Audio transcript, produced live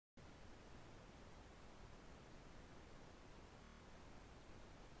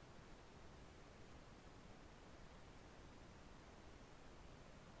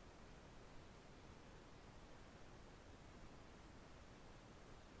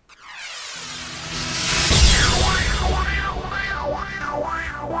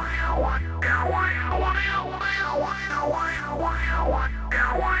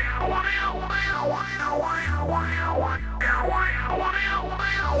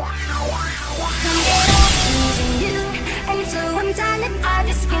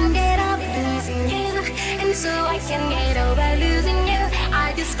can get over losing you.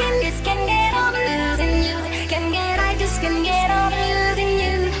 I just can't get over losing you. I just can't get over losing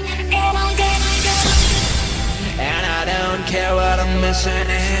you. And I get. And I don't care what I'm missing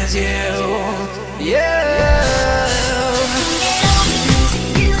is you. Yeah.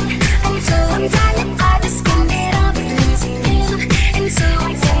 And so I'm tired, I just can't get over losing you. And so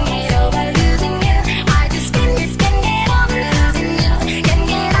I can't get over losing you. I just can't get over losing you.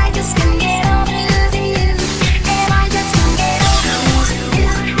 I just can't get over losing you. And I just can't get over losing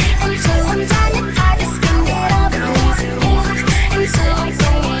you. And so I'm tired, I just can't get over losing you. And so I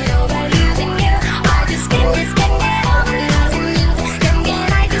can't get over losing you. I just can't get over losing you.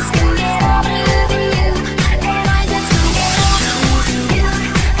 I just can't get over losing you. And I just can't get over losing you.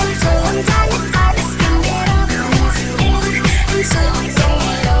 And so I'm tired, I just can't get over losing you. And so I can't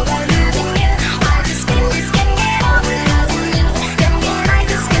get over losing you. I just can't get over losing you. I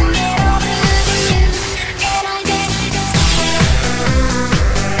just can't get over losing you. And I just.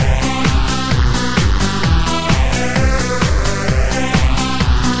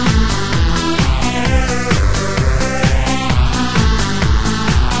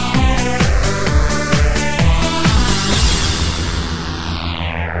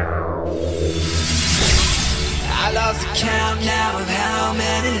 I lost count now of how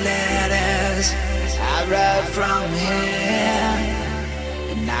many letters I wrote from here.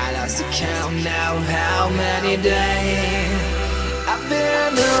 And I lost count now of how many days I've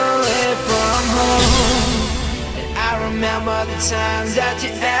been away from home. And I remember the times that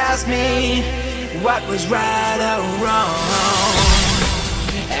you asked me what was right or wrong.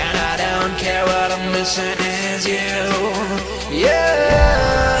 And I don't care what I'm missing is you. Yeah.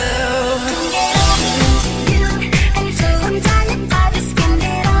 I just can't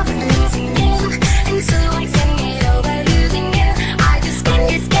get over losing you. And so I can't get over losing you. I just can't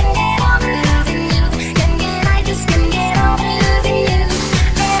get over losing you. I just can't get over losing you.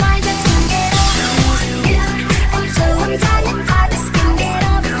 And I just can't get over losing you. And so I'm tired, I just can't get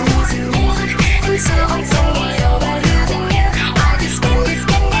over losing you. And so I can't get over losing you. I just can't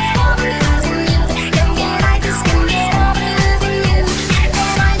get over losing you.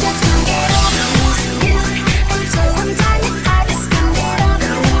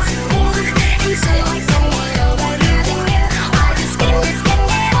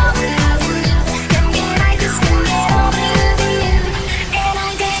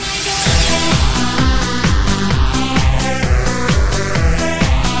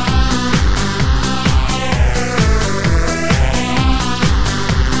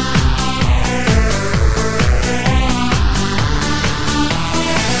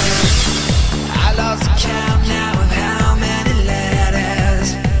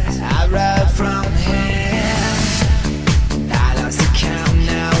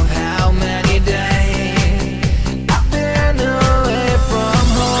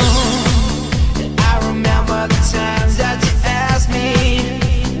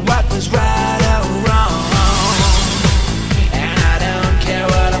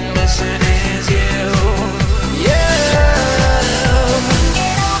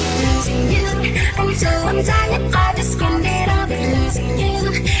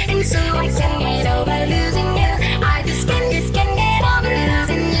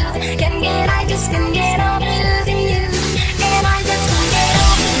 I just can't get over losing you. And I just can't get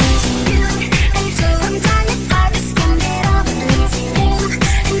over losing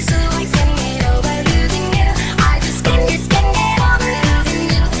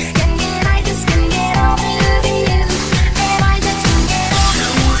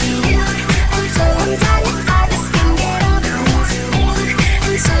you. And so I'm tired, I just can't get over losing you.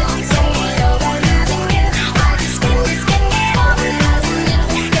 And so I can't get over losing you. I just can't get over losing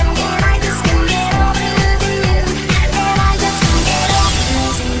you. I just can't get over losing you. And I just can't get over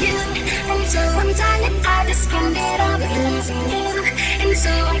losing you. And so I'm tired, I just can't get over losing you. And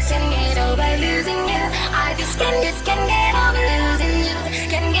so I can't get over losing you. I just can't get over losing you.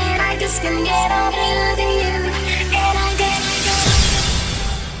 I just can't get over losing you.